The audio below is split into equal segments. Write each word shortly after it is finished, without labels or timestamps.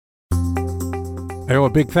Hey, well,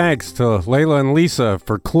 big thanks to Layla and Lisa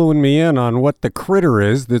for cluing me in on what the critter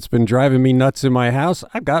is that's been driving me nuts in my house.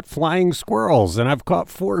 I've got flying squirrels, and I've caught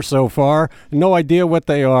 4 so far. No idea what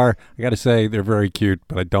they are. I got to say, they're very cute,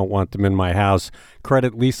 but I don't want them in my house.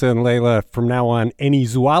 Credit Lisa and Layla. From now on, any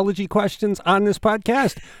zoology questions on this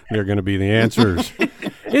podcast, they're going to be the answers.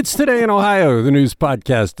 It's Today in Ohio, the news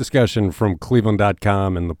podcast discussion from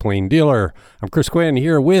Cleveland.com and The Plain Dealer. I'm Chris Quinn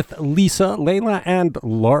here with Lisa, Layla, and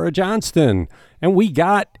Laura Johnston. And we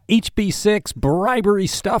got HB6 bribery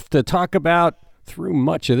stuff to talk about through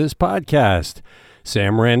much of this podcast.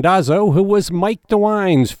 Sam Randazzo, who was Mike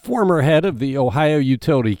DeWine's former head of the Ohio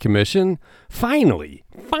Utility Commission, finally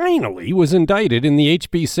was indicted in the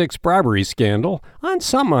HB6 bribery scandal on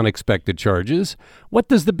some unexpected charges. What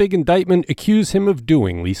does the big indictment accuse him of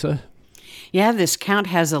doing, Lisa? Yeah, this count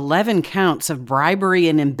has 11 counts of bribery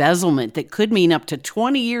and embezzlement that could mean up to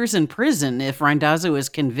 20 years in prison if Randazzo is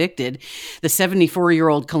convicted. The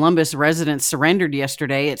 74-year-old Columbus resident surrendered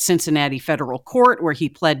yesterday at Cincinnati Federal Court, where he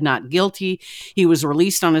pled not guilty. He was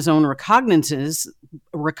released on his own recognizance,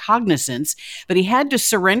 but he had to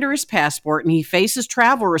surrender his passport, and he faces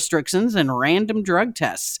travel restrictions and random drug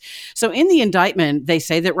tests. So in the indictment, they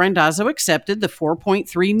say that Randazzo accepted the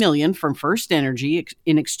 $4.3 million from FirstEnergy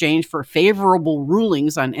in exchange for favorable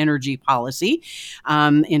rulings on energy policy.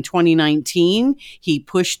 In 2019, he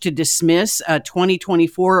pushed to dismiss a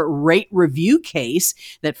 2024 rate review case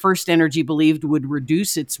that FirstEnergy believed would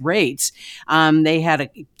reduce its rates.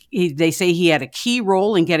 They say he had a key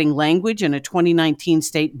role in getting language in a 2019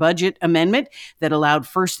 state budget amendment that allowed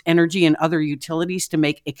FirstEnergy and other utilities to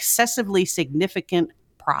make excessively significant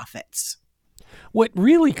profits. What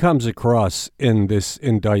really comes across in this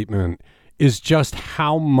indictment is just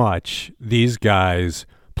how much these guys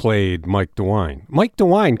played Mike DeWine. Mike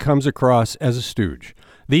DeWine comes across as a stooge.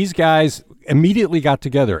 These guys immediately got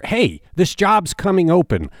together. Hey, this job's coming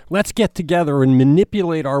open. Let's get together and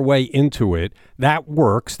manipulate our way into it. That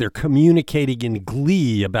works. They're communicating in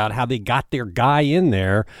glee about how they got their guy in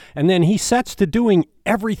there. And then he sets to doing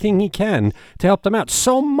everything he can to help them out.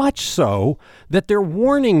 So much so that they're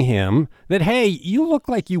warning him that, hey, you look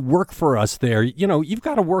like you work for us there. You know, you've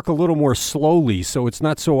got to work a little more slowly so it's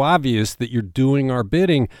not so obvious that you're doing our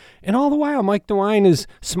bidding. And all the while, Mike DeWine is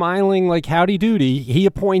smiling like howdy doody. He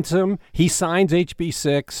appoints him. He signs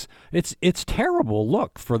HB6. It's terrible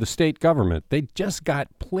look for the state government. They just got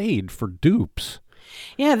played for dupes.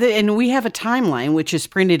 Yeah, and we have a timeline, which is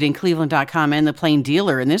printed in Cleveland.com and The Plain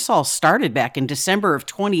Dealer, and this all started back in December of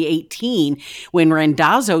 2018 when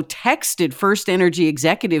Randazzo texted FirstEnergy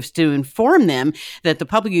executives to inform them that the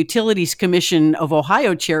Public Utilities Commission of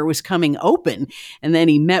Ohio chair was coming open, and then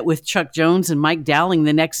he met with Chuck Jones and Mike Dowling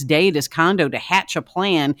the next day at his condo to hatch a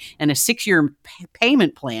plan and a 6-year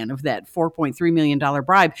payment plan of that $4.3 million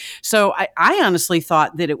bribe. So I honestly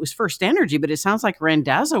thought that it was FirstEnergy, but it sounds like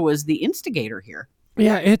Randazzo was the instigator here.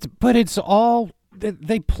 Yeah, it's all,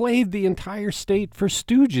 they played the entire state for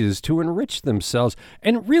stooges to enrich themselves.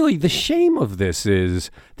 And really, the shame of this is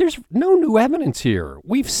there's no new evidence here.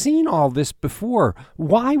 We've seen all this before.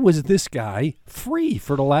 Why was this guy free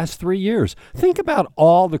for the last 3 years? Think about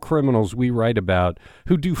all the criminals we write about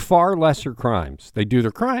who do far lesser crimes. They do their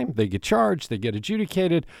crime, they get charged, they get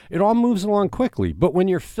adjudicated. It all moves along quickly. But when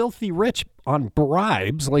you're filthy rich on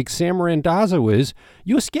bribes like Sam Randazzo is,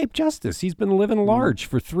 you escape justice. He's been living large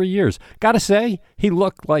for 3 years. Gotta say, he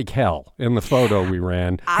looked like hell in the photo we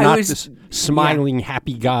ran. This smiling,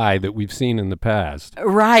 happy guy that we've seen in the past.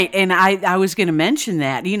 Right, and I was going to mention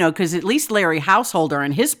that, because at least Larry Householder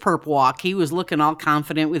on his perp walk, he was looking all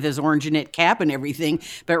confident with his orange knit cap and everything,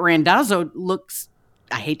 but Randazzo looks,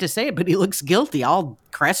 I hate to say it, but he looks guilty, all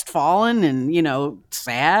crestfallen and,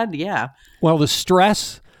 sad, yeah. Well, the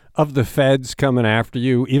stress of the feds coming after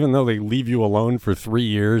you, even though they leave you alone for 3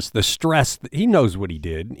 years, the stress, he knows what he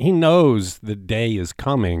did. He knows the day is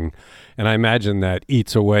coming, and I imagine that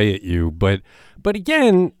eats away at you. But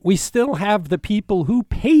again, we still have the people who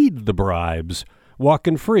paid the bribes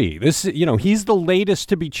walking free. This, he's the latest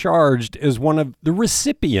to be charged as one of the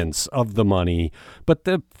recipients of the money. But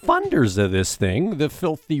the funders of this thing, the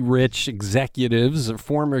filthy rich executives, or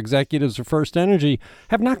former executives of FirstEnergy,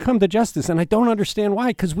 have not come to justice. And I don't understand why,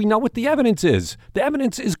 because we know what the evidence is. The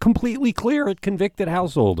evidence is completely clear at convicted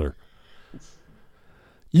Householder.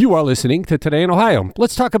 You are listening to Today in Ohio.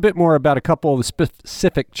 Let's talk a bit more about a couple of the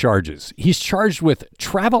specific charges. He's charged with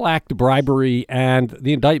Travel Act bribery, and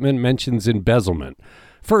the indictment mentions embezzlement.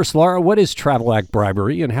 First, Laura, what is Travel Act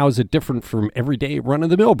bribery, and how is it different from everyday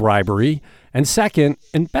run-of-the-mill bribery? And second,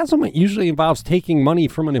 embezzlement usually involves taking money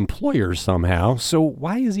from an employer somehow, so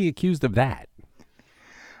why is he accused of that?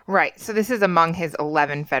 Right. So this is among his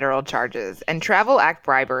 11 federal charges. And Travel Act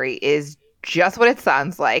bribery is just what it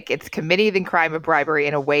sounds like. It's committing the crime of bribery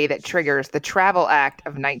in a way that triggers the Travel Act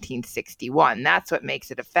of 1961. That's what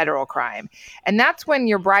makes it a federal crime. And that's when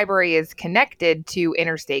your bribery is connected to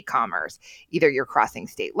interstate commerce. Either you're crossing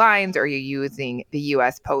state lines or you're using the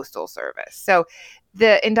U.S. Postal Service. So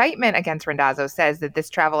the indictment against Randazzo says that this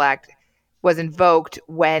Travel Act was invoked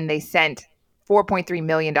when they sent $4.3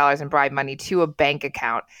 million in bribe money to a bank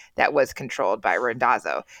account that was controlled by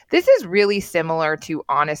Randazzo. This is really similar to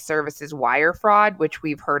honest services wire fraud, which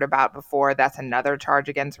we've heard about before. That's another charge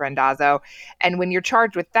against Randazzo. And when you're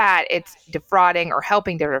charged with that, it's defrauding or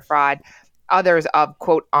helping to defraud others of,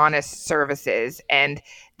 quote, honest services. And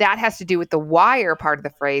that has to do with the wire part of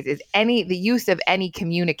the phrase is the use of any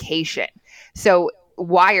communication. So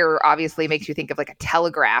wire obviously makes you think of like a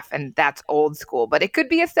telegraph, and that's old school, but it could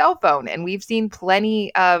be a cell phone. And we've seen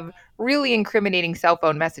plenty of really incriminating cell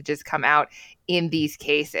phone messages come out in these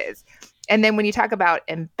cases. And then when you talk about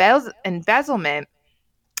embezzlement,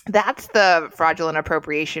 that's the fraudulent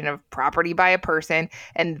appropriation of property by a person,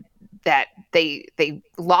 and that they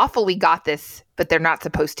lawfully got this, but they're not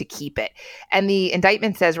supposed to keep it. And the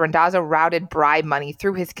indictment says Randazzo routed bribe money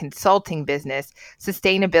through his consulting business,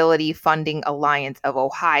 Sustainability Funding Alliance of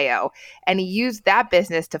Ohio. And he used that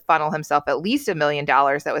business to funnel himself at least $1 million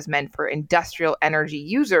that was meant for Industrial Energy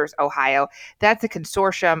Users Ohio. That's a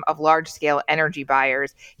consortium of large-scale energy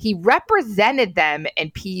buyers. He represented them in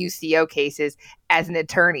PUCO cases as an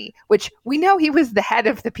attorney, which we know he was the head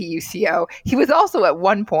of the PUCO. He was also at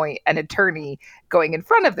one point an attorney going in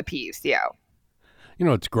front of the PUCO. You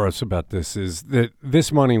know what's gross about this is that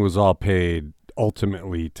this money was all paid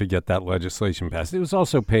ultimately to get that legislation passed. It was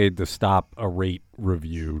also paid to stop a rate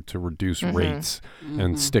review, to reduce rates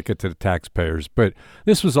and stick it to the taxpayers. But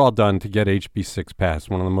this was all done to get HB 6 passed,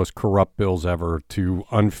 one of the most corrupt bills ever to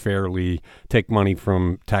unfairly take money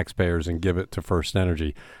from taxpayers and give it to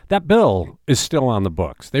FirstEnergy. That bill is still on the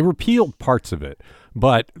books. They repealed parts of it,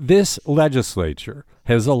 but this legislature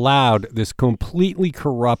has allowed this completely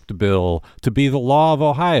corrupt bill to be the law of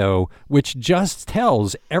Ohio, which just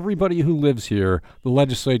tells everybody who lives here the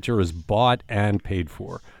legislature is bought and paid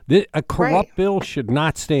for. A corrupt bill should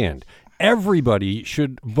not stand. Everybody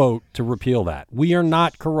should vote to repeal that. We are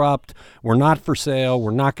not corrupt. We're not for sale.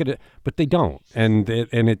 We're not going to, but they don't. And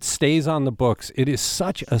it stays on the books. It is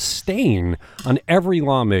such a stain on every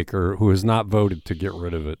lawmaker who has not voted to get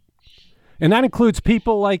rid of it. And that includes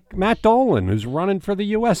people like Matt Dolan, who's running for the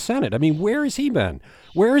U.S. Senate. I mean, where has he been?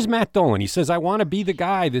 Where is Matt Dolan? He says, I want to be the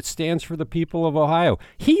guy that stands for the people of Ohio.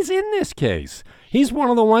 He's in this case. He's one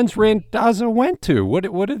of the ones Randazzo went to.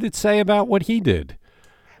 What did it say about what he did?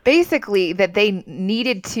 Basically, that they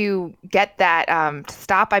needed to get that to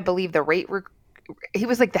stop, I believe, the rate. He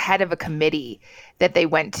was like the head of a committee that they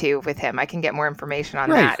went to with him. I can get more information on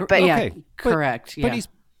that. But yeah, correct.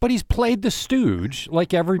 But he's played the stooge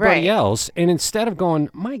like everybody else. And instead of going,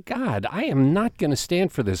 my God, I am not going to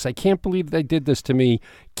stand for this. I can't believe they did this to me.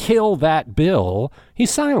 Kill that bill. He's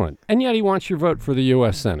silent. And yet he wants your vote for the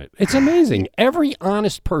U.S. Senate. It's amazing. Every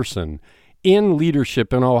honest person in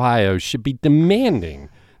leadership in Ohio should be demanding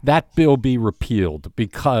that bill be repealed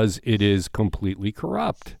because it is completely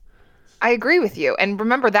corrupt. I agree with you. And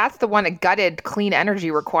remember, that's the one that gutted clean energy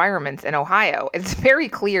requirements in Ohio. It's very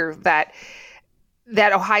clear that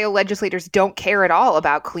Ohio legislators don't care at all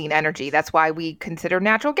about clean energy. That's why we consider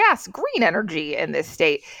natural gas green energy in this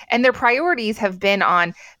state. And their priorities have been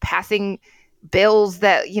on passing bills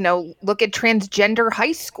that, look at transgender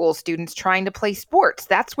high school students trying to play sports.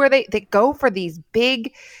 That's where they go for these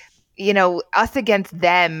big, us against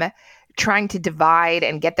them, trying to divide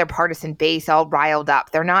and get their partisan base all riled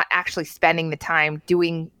up. They're not actually spending the time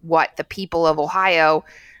doing what the people of Ohio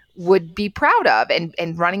would be proud of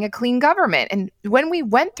and running a clean government. And when we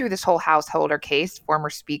went through this whole householder case, former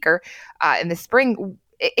speaker, in the spring,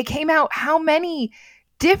 it came out how many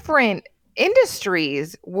different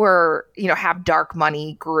industries were, have dark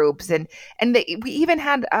money groups. And we even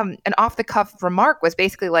had an off the cuff remark was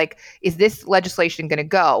basically like, is this legislation going to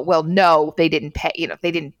go? Well, no, they didn't pay,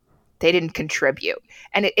 they didn't contribute.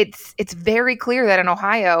 And it's very clear that in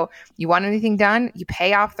Ohio, you want anything done, you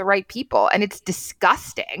pay off the right people. And it's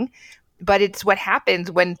disgusting, but it's what happens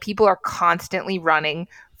when people are constantly running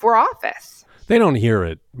for office. They don't hear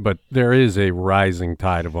it, but there is a rising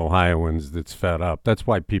tide of Ohioans that's fed up. That's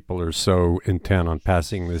why people are so intent on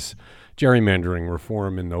passing this gerrymandering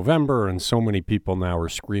reform in November, and so many people now are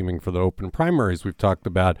screaming for the open primaries we've talked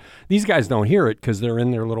about. These guys don't hear it because they're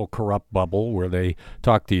in their little corrupt bubble where they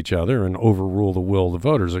talk to each other and overrule the will of the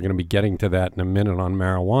voters. They're going to be getting to that in a minute on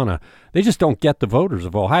marijuana. They just don't get the voters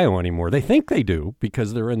of Ohio anymore. They think they do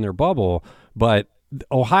because they're in their bubble, but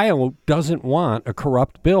Ohio doesn't want a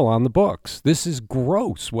corrupt bill on the books. This is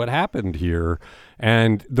gross what happened here.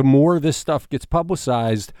 And the more this stuff gets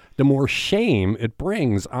publicized, the more shame it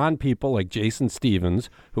brings on people like Jason Stevens,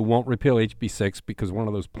 who won't repeal HB 6 because one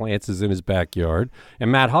of those plants is in his backyard, and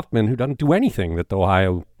Matt Huffman, who doesn't do anything that the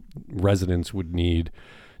Ohio residents would need.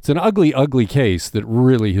 It's an ugly, ugly case that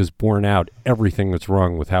really has borne out everything that's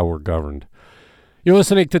wrong with how we're governed. You're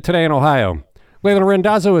listening to Today in Ohio. Leila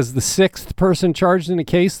Randazzo is the sixth person charged in a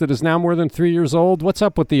case that is now more than 3 years old. What's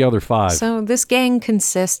up with the other five? So this gang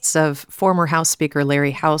consists of former House Speaker Larry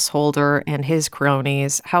Householder and his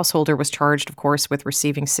cronies. Householder was charged, of course, with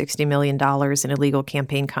receiving $60 million in illegal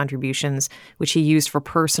campaign contributions, which he used for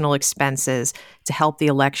personal expenses to help the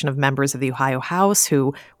election of members of the Ohio House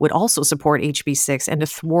who would also support HB 6 and to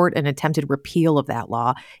thwart an attempted repeal of that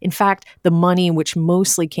law. In fact, the money, which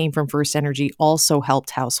mostly came from FirstEnergy, also helped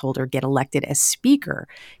Householder get elected as Speaker.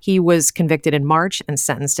 He was convicted in March and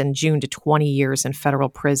sentenced in June to 20 years in federal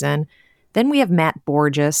prison. Then we have Matt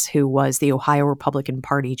Borges, who was the Ohio Republican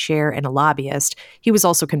Party chair and a lobbyist. He was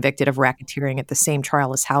also convicted of racketeering at the same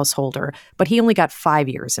trial as Householder, but he only got 5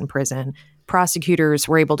 years in prison. Prosecutors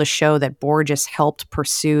were able to show that Borges helped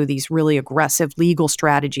pursue these really aggressive legal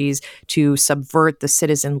strategies to subvert the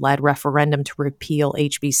citizen-led referendum to repeal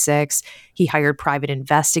HB 6. He hired private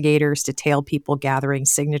investigators to tail people gathering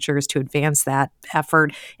signatures to advance that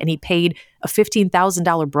effort, and he paid a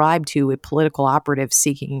 $15,000 bribe to a political operative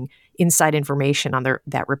seeking inside information on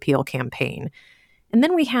that repeal campaign. And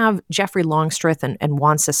then we have Jeffrey Longstreth and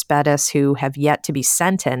Juan Cespedes, who have yet to be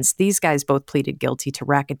sentenced. These guys both pleaded guilty to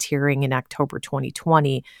racketeering in October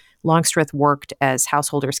 2020. Longstreth worked as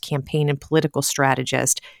Householder's campaign and political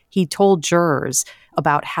strategist. He told jurors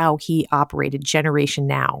about how he operated Generation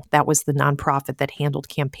Now. That was the nonprofit that handled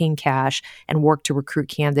campaign cash and worked to recruit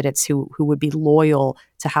candidates who would be loyal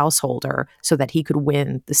to Householder so that he could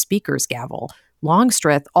win the speaker's gavel.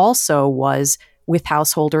 Longstreth also was with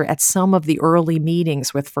Householder at some of the early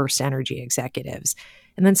meetings with FirstEnergy executives.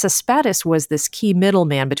 And then Cespedes was this key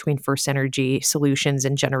middleman between FirstEnergy Solutions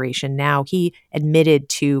and Generation Now. He admitted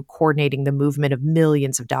to coordinating the movement of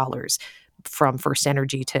millions of dollars from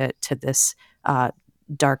FirstEnergy to this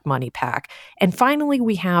dark money pack. And finally,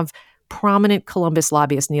 we have prominent Columbus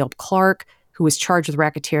lobbyist Neil Clark, who was charged with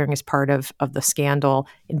racketeering as part of the scandal.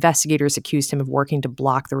 Investigators accused him of working to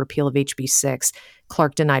block the repeal of HB 6.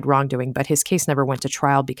 Clark denied wrongdoing, but his case never went to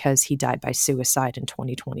trial because he died by suicide in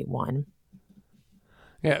 2021.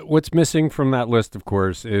 Yeah, what's missing from that list, of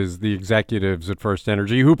course, is the executives at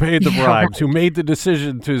FirstEnergy who paid the bribes, who made the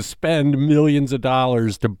decision to spend millions of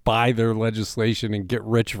dollars to buy their legislation and get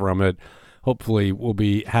rich from it. Hopefully, we'll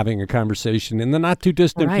be having a conversation in the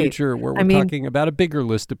not-too-distant future where we're talking about a bigger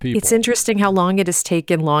list of people. It's interesting how long it has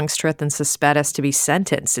taken Longstreth and Cespedes to be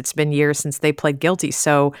sentenced. It's been years since they pled guilty.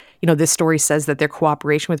 So, this story says that their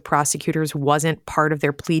cooperation with prosecutors wasn't part of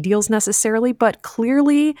their plea deals necessarily, but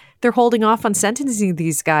clearly they're holding off on sentencing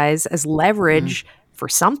these guys as leverage for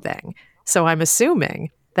something. So I'm assuming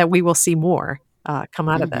that we will see more come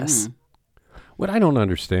out of this. What I don't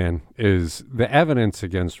understand is the evidence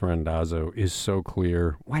against Randazzo is so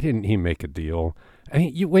clear. Why didn't he make a deal? I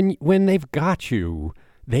mean, when they've got you,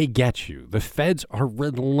 they get you. The feds are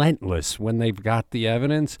relentless when they've got the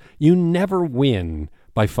evidence. You never win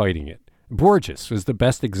by fighting it. Borges was the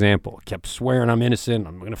best example. Kept swearing, I'm innocent.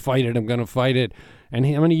 I'm going to fight it. I'm going to fight it. And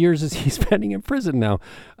how many years is he spending in prison now?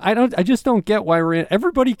 I just don't get why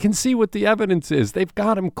everybody can see what the evidence is. They've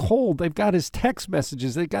got him cold. They've got his text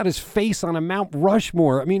messages. They've got his face on a Mount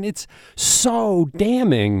Rushmore. I mean, it's so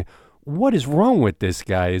damning. What is wrong with this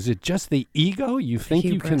guy? Is it just the ego? You think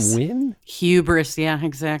Hubris. You can win? Hubris, yeah,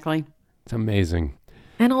 exactly. It's amazing.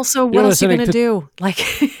 And also, what else are you going to do? Like,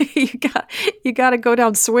 you got to go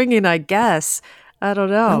down swinging, I guess. I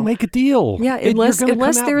don't know. They'll make a deal. Yeah, unless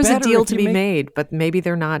there is a deal to be made, but maybe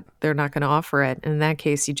they're not going to offer it. In that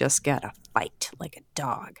case, you just got to fight like a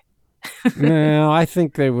dog. No, I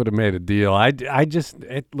think they would have made a deal.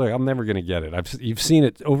 Look, I'm never going to get it. You've seen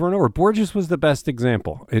it over and over. Borges was the best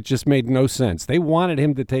example. It just made no sense. They wanted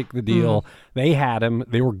him to take the deal. They had him.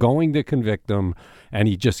 They were going to convict him, and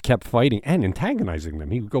he just kept fighting and antagonizing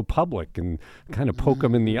them. He would go public and kind of poke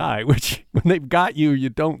them in the eye, which when they've got you, you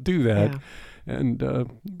don't do that. Yeah. And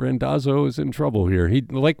Randazzo is in trouble here.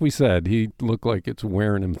 Like we said, he looked like it's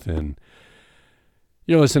wearing him thin.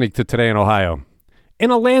 You're listening to Today in Ohio. In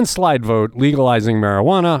a landslide vote legalizing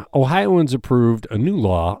marijuana, Ohioans approved a new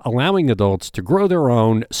law allowing adults to grow their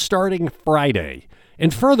own starting Friday. In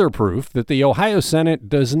further proof that the Ohio Senate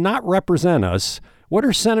does not represent us, what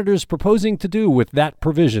are senators proposing to do with that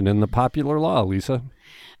provision in the popular law, Lisa?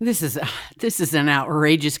 This is an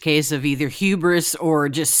outrageous case of either hubris or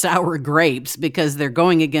just sour grapes because they're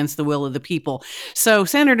going against the will of the people. So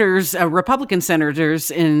Republican senators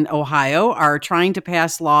in Ohio are trying to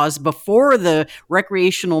pass laws before the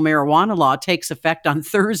recreational marijuana law takes effect on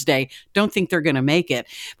Thursday. Don't think they're going to make it.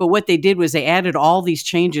 But what they did was they added all these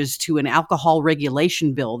changes to an alcohol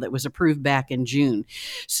regulation bill that was approved back in June.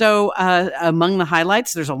 So among the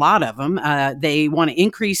highlights, there's a lot of them. They want to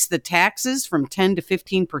increase the taxes from 10 to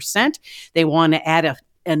 15%. They want to add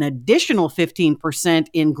an additional 15%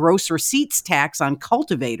 in gross receipts tax on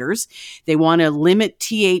cultivators. They want to limit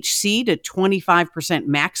THC to 25%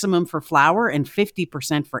 maximum for flower and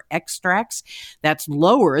 50% for extracts. That's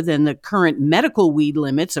lower than the current medical weed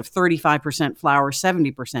limits of 35% flower,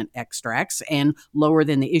 70% extracts, and lower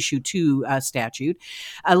than the Issue 2 statute.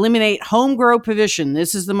 Eliminate home grow prohibition.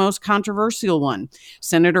 This is the most controversial one.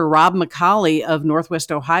 Senator Rob McCauley of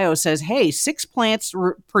Northwest Ohio says, hey, 6 plants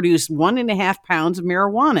produce 1.5 pounds of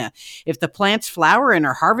marijuana. If the plants flower and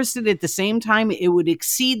are harvested at the same time, it would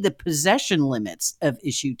exceed the possession limits of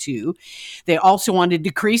Issue 2. They also want to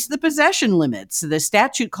decrease the possession limits. The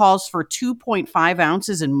statute calls for 2.5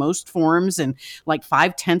 ounces in most forms and like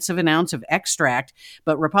 0.5 of an ounce of extract,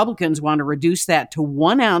 but Republicans want to reduce that to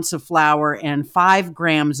 1 ounce of flower and 5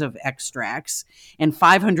 grams of extracts and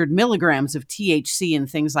 500 milligrams of THC in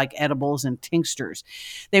things like edibles and tinctures.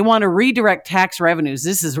 They want to redirect tax revenues.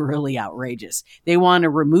 This is really outrageous. They want to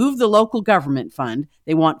remove the local government fund.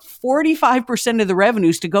 They want 45% of the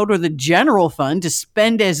revenues to go to the general fund to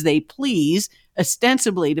spend as they please,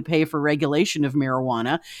 ostensibly to pay for regulation of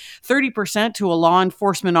marijuana, 30% to a law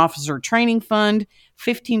enforcement officer training fund,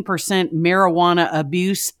 15% marijuana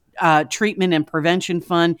abuse treatment and prevention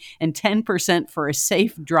fund, and 10% for a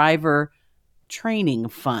safe driver training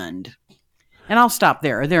fund. And I'll stop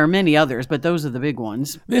there. There are many others, but those are the big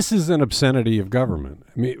ones. This is an obscenity of government.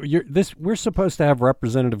 I mean, we're supposed to have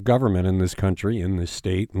representative government in this country, in this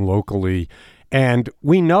state, and locally, and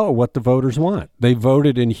we know what the voters want. They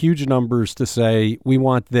voted in huge numbers to say, we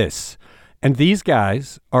want this. And these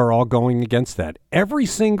guys are all going against that. Every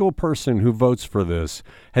single person who votes for this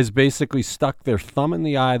has basically stuck their thumb in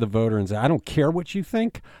the eye of the voter and said, I don't care what you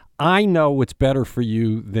think. I know what's better for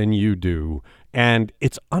you than you do. And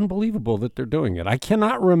it's unbelievable that they're doing it. I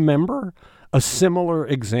cannot remember a similar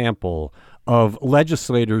example of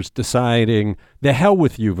legislators deciding, the hell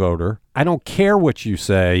with you, voter. I don't care what you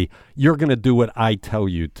say. You're going to do what I tell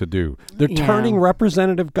you to do. They're turning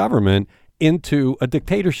representative government into a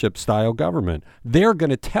dictatorship-style government. They're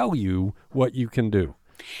going to tell you what you can do.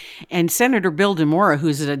 And Senator Bill DeMora,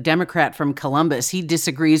 who's a Democrat from Columbus, he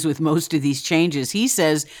disagrees with most of these changes. He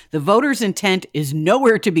says the voters' intent is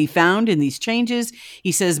nowhere to be found in these changes.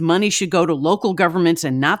 He says money should go to local governments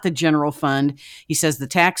and not the general fund. He says the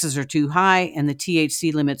taxes are too high and the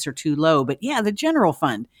THC limits are too low. But yeah, the general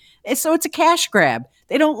fund. So it's a cash grab.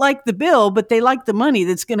 They don't like the bill, but they like the money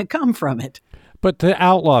that's going to come from it. But to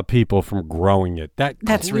outlaw people from growing it,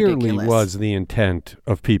 that's clearly ridiculous. Was the intent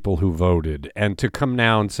of people who voted. And to come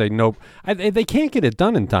now and say, nope, they can't get it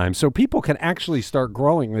done in time. So people can actually start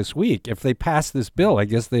growing this week. If they pass this bill, I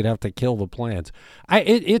guess they'd have to kill the plants.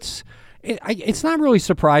 It's not really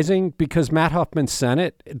surprising because Matt Huffman's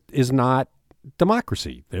Senate is not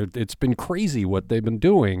democracy. It's been crazy what they've been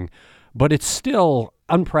doing, but it's still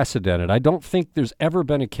unprecedented. I don't think there's ever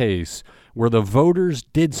been a case where the voters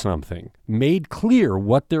did something, made clear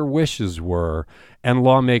what their wishes were, and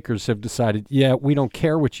lawmakers have decided, yeah, we don't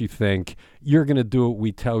care what you think. You're going to do what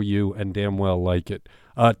we tell you and damn well like it.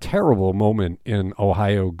 A terrible moment in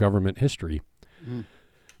Ohio government history.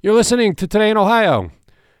 You're listening to Today in Ohio.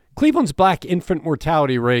 Cleveland's black infant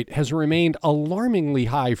mortality rate has remained alarmingly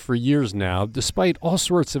high for years now, despite all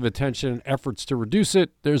sorts of attention and efforts to reduce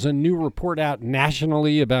it. There's a new report out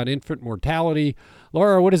nationally about infant mortality.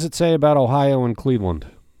 Laura, what does it say about Ohio and Cleveland?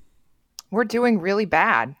 We're doing really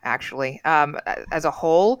bad, actually. As a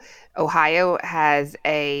whole, Ohio has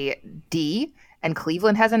a D and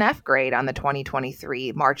Cleveland has an F grade on the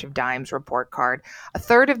 2023 March of Dimes report card. A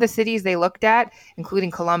third of the cities they looked at, including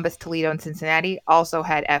Columbus, Toledo, and Cincinnati, also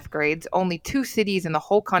had F grades. Only 2 cities in the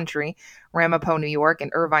whole country, Ramapo, New York, and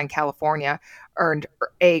Irvine, California, earned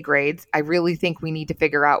A grades. I really think we need to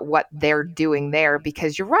figure out what they're doing there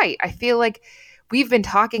because you're right. I feel like we've been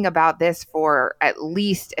talking about this for at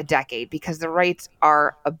least a decade because the rates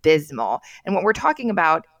are abysmal. And what we're talking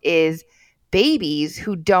about is babies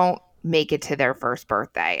who don't make it to their first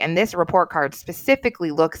birthday. And this report card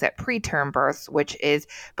specifically looks at preterm births, which is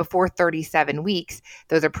before 37 weeks.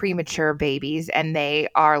 Those are premature babies, and they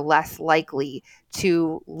are less likely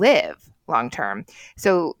to live long term.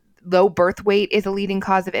 So low birth weight is a leading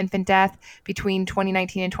cause of infant death between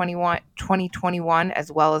 2019 and 2021,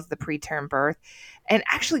 as well as the preterm birth. And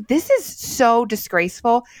actually, this is so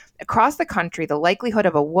disgraceful. Across the country, the likelihood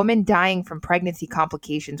of a woman dying from pregnancy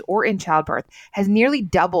complications or in childbirth has nearly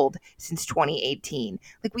doubled since 2018.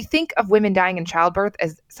 Like, we think of women dying in childbirth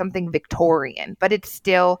as something Victorian, but it's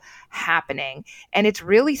still happening. And it's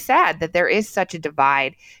really sad that there is such a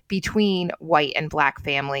divide between white and Black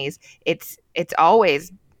families. It's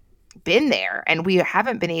always been there, and we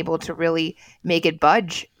haven't been able to really make it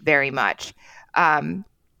budge very much.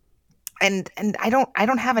 And I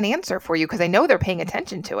don't have an answer for you, because I know they're paying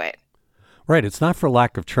attention to it. Right. It's not for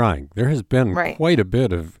lack of trying. There has been Right. quite a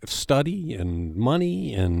bit of study and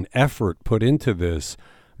money and effort put into this,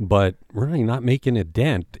 but we're really not making a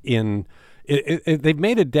dent in it. They've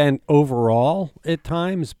made a dent overall at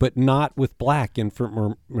times, but not with Black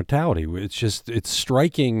infant mortality. It's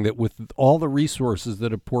striking that with all the resources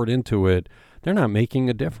that have poured into it, they're not making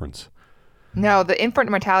a difference. No, the infant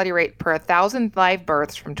mortality rate per 1,000 live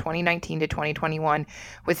births from 2019 to 2021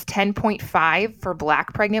 was 10.5 for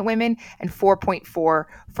Black pregnant women and 4.4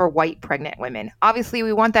 for white pregnant women. Obviously,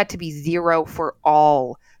 we want that to be 0 for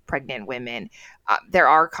all pregnant women. There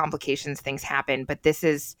are complications, things happen, but this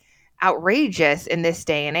is outrageous in this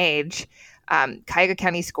day and age. Cuyahoga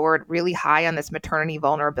County scored really high on this maternity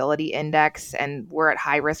vulnerability index, and we're at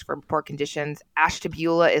high risk for poor conditions.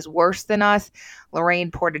 Ashtabula is worse than us.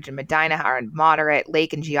 Lorain, Portage, and Medina are moderate.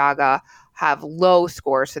 Lake and Geauga have low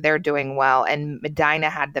scores, so they're doing well. And Medina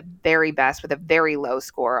had the very best with a very low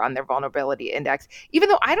score on their vulnerability index, even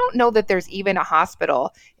though I don't know that there's even a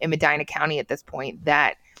hospital in Medina County at this point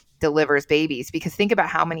that delivers babies, because think about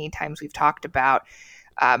how many times we've talked about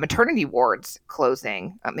maternity wards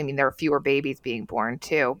closing. I mean, there are fewer babies being born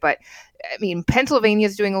too, but I mean, Pennsylvania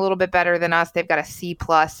is doing a little bit better than us. They've got a C+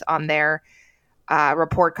 on their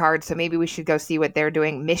report card, so maybe we should go see what they're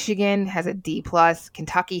doing. Michigan has a D+,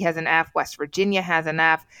 Kentucky has an F, West Virginia has an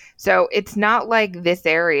F. So it's not like this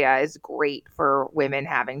area is great for women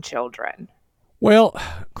having children. Well,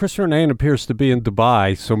 Chris Ronayne appears to be in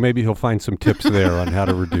Dubai, so maybe he'll find some tips there on how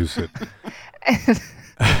to reduce it.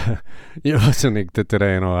 You're listening to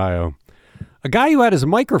Today in Ohio. A guy who had his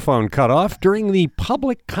microphone cut off during the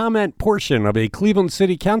public comment portion of a Cleveland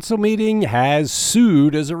City Council meeting has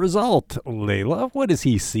sued as a result. Layla, what is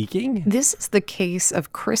he seeking? This is the case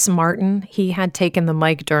of Chris Martin. He had taken the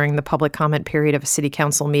mic during the public comment period of a city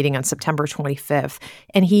council meeting on September 25th,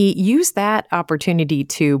 and he used that opportunity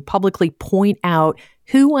to publicly point out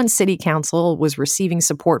who on city council was receiving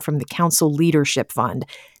support from the Council Leadership Fund.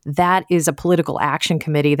 That is a political action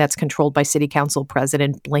committee that's controlled by City Council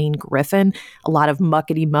President Blaine Griffin. A lot of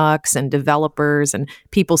muckety-mucks and developers and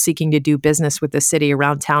people seeking to do business with the city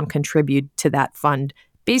around town contribute to that fund,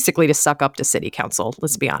 basically to suck up to City Council,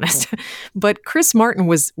 let's be honest. But Chris Martin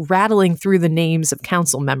was rattling through the names of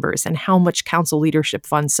council members and how much Council Leadership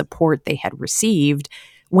Fund support they had received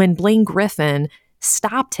when Blaine Griffin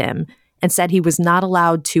stopped him and said he was not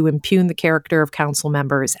allowed to impugn the character of council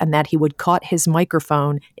members and that he would cut his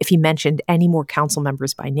microphone if he mentioned any more council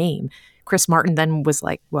members by name. Chris Martin then was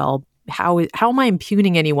like, well, how am I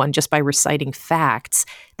impugning anyone just by reciting facts?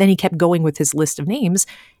 Then he kept going with his list of names,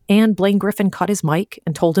 and Blaine Griffin cut his mic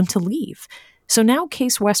and told him to leave. So now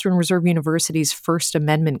Case Western Reserve University's First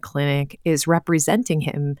Amendment Clinic is representing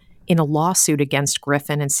him in a lawsuit against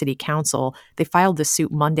Griffin and City Council. They filed the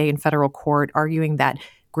suit Monday in federal court, arguing that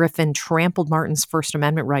Griffin trampled Martin's First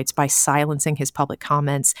Amendment rights by silencing his public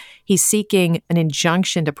comments. He's seeking an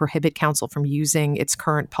injunction to prohibit council from using its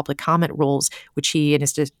current public comment rules, which he and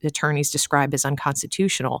his attorneys describe as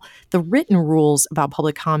unconstitutional. The written rules about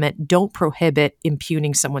public comment don't prohibit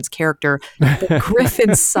impugning someone's character, but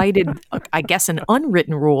Griffin cited, I guess, an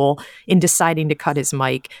unwritten rule in deciding to cut his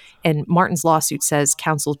mic. And Martin's lawsuit says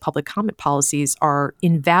council's public comment policies are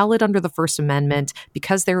invalid under the First Amendment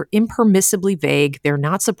because they're impermissibly vague, they're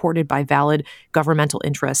not supported by valid governmental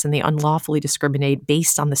interests, and they unlawfully discriminate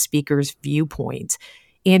based on the speaker's viewpoint.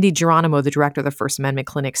 Andy Geronimo, the director of the First Amendment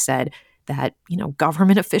Clinic, said that,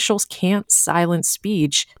 government officials can't silence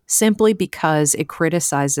speech simply because it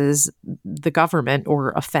criticizes the government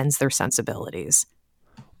or offends their sensibilities.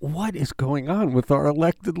 what is going on with our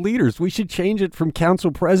elected leaders? We should change it from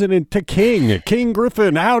council president to king. King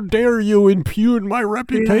Griffin, how dare you impugn my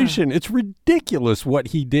reputation? Yeah. It's ridiculous what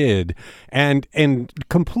he did, and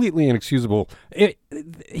completely inexcusable.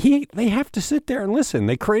 They have to sit there and listen.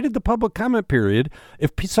 They created the public comment period.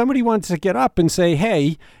 If somebody wants to get up and say,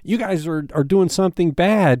 hey, you guys are doing something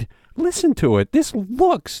bad, listen to it. This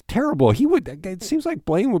looks terrible. It seems like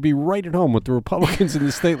Blaine would be right at home with the Republicans in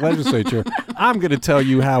the state legislature. I'm going to tell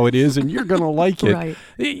you how it is, and you're going to like it. Right.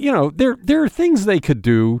 You know, there are things they could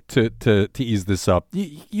do to ease this up.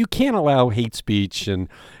 You can't allow hate speech and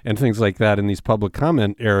things like that in these public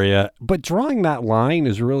comment area, but drawing that line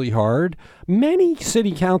is really hard. Many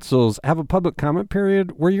city councils have a public comment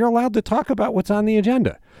period where you're allowed to talk about what's on the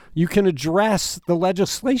agenda. You can address the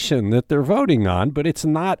legislation that they're voting on, but it's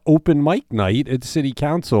not open mic night at city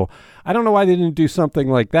council. I don't know why they didn't do something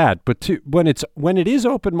like that. But when it is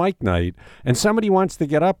open mic night and somebody wants to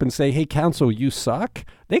get up and say, hey, council, you suck,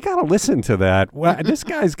 they got to listen to that. Well, this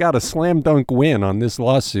guy's got a slam dunk win on this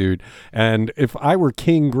lawsuit. And if I were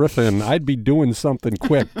King Griffin, I'd be doing something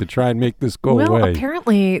quick to try and make this go away. Well,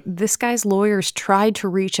 apparently this guy's lawyers tried to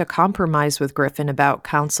reach a compromise with Griffin about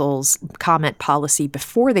council's comment policy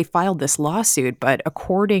before they filed this lawsuit. But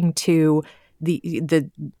according to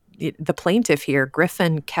the plaintiff here,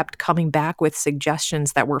 Griffin kept coming back with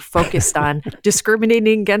suggestions that were focused on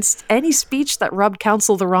discriminating against any speech that rubbed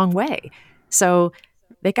counsel the wrong way. So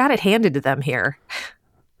they got it handed to them here.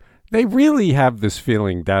 They really have this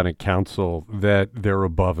feeling down at council that they're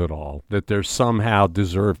above it all, that they're somehow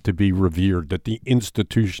deserve to be revered, that the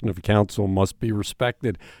institution of council must be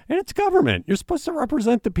respected. And it's government. You're supposed to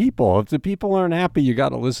represent the people. If the people aren't happy, you got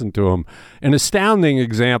to listen to them. An astounding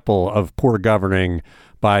example of poor governing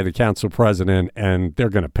by the council president, and they're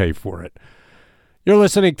going to pay for it. You're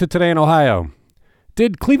listening to Today in Ohio.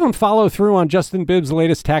 Did Cleveland follow through on Justin Bibb's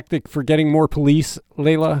latest tactic for getting more police,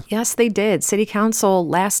 Layla? Yes, they did. City Council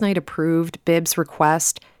last night approved Bibb's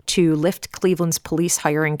request to lift Cleveland's police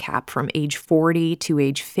hiring cap from age 40 to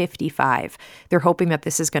age 55. They're hoping that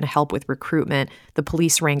this is going to help with recruitment. The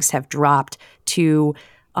police ranks have dropped to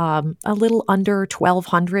a little under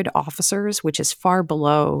 1,200 officers, which is far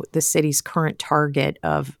below the city's current target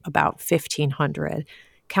of about 1,500.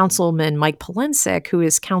 Councilman Mike Polensek, who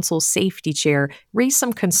is council's safety chair, raised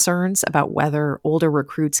some concerns about whether older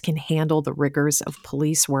recruits can handle the rigors of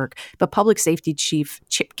police work. But Public Safety Chief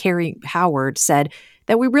Kerry Howard said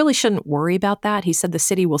that we really shouldn't worry about that. He said the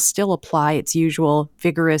city will still apply its usual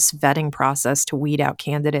vigorous vetting process to weed out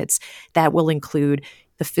candidates. That will include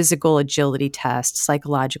the physical agility test,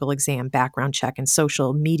 psychological exam, background check, and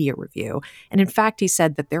social media review. And in fact, he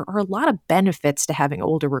said that there are a lot of benefits to having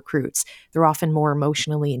older recruits. They're often more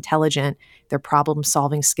emotionally intelligent, their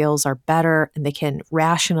problem-solving skills are better, and they can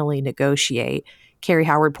rationally negotiate. Kerry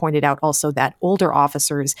Howard pointed out also that older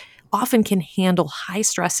officers often can handle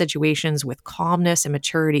high-stress situations with calmness and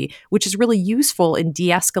maturity, which is really useful in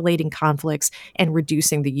de-escalating conflicts and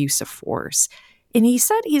reducing the use of force. And he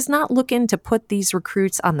said he's not looking to put these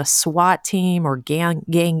recruits on the SWAT team or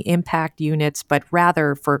gang impact units, but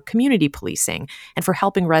rather for community policing and for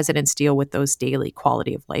helping residents deal with those daily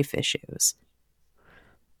quality of life issues.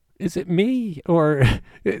 Is it me, or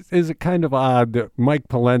is it kind of odd that Mike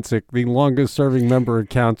Polensek, the longest-serving member of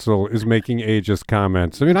council, is making ageist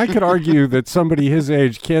comments? I mean, I could argue that somebody his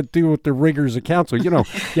age can't deal with the rigors of council. You know,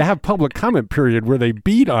 you have public comment period where they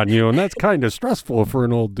beat on you, and that's kind of stressful for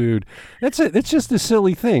an old dude. It's just a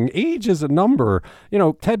silly thing. Age is a number. You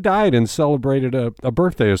know, Ted died and celebrated a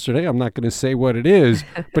birthday yesterday. I'm not going to say what it is,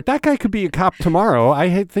 but that guy could be a cop tomorrow.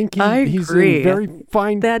 I think he's in very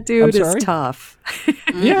fine. That dude is tough.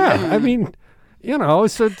 Yeah. I mean, you know,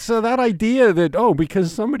 so that idea that,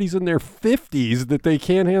 because somebody's in their 50s that they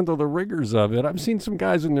can't handle the rigors of it. I've seen some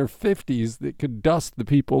guys in their 50s that could dust the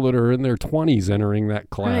people that are in their 20s entering that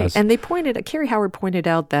class. Right. And Kerry Howard pointed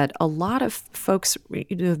out that a lot of folks,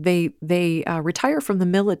 they retire from the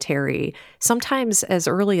military sometimes as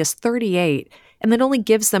early as 38, and that only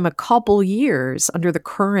gives them a couple years under the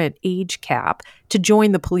current age cap to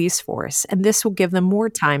join the police force. And this will give them more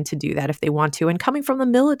time to do that if they want to. And coming from the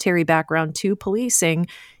military background to policing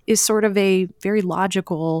is sort of a very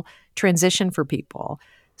logical transition for people.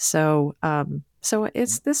 So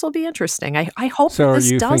this will be interesting. I hope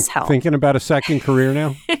this does help. Thinking about a second career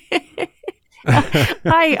now?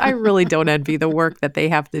 I really don't envy the work that they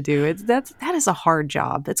have to do. That is a hard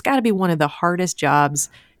job. It's got to be one of the hardest jobs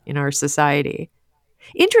in our society.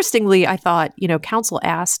 Interestingly, I thought, council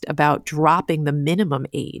asked about dropping the minimum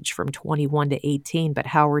age from 21 to 18, but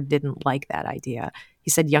Howard didn't like that idea. He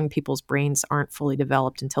said young people's brains aren't fully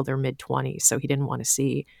developed until their mid-20s, so he didn't want to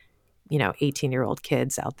see 18-year-old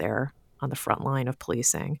kids out there on the front line of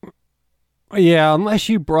policing. Yeah, unless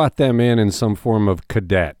you brought them in some form of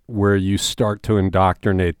cadet where you start to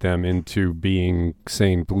indoctrinate them into being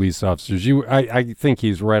sane police officers. I think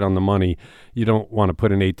he's right on the money. You don't want to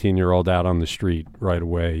put an 18-year-old out on the street right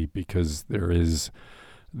away because there's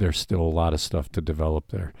still a lot of stuff to develop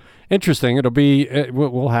there. Interesting.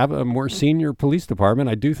 We'll have a more senior police department.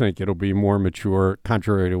 I do think it'll be more mature,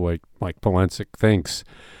 contrary to what Mike Polensek thinks.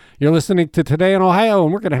 You're listening to Today in Ohio,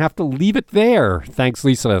 and we're going to have to leave it there. Thanks,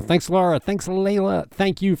 Lisa. Thanks, Laura. Thanks, Layla.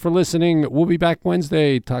 Thank you for listening. We'll be back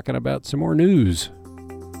Wednesday talking about some more news.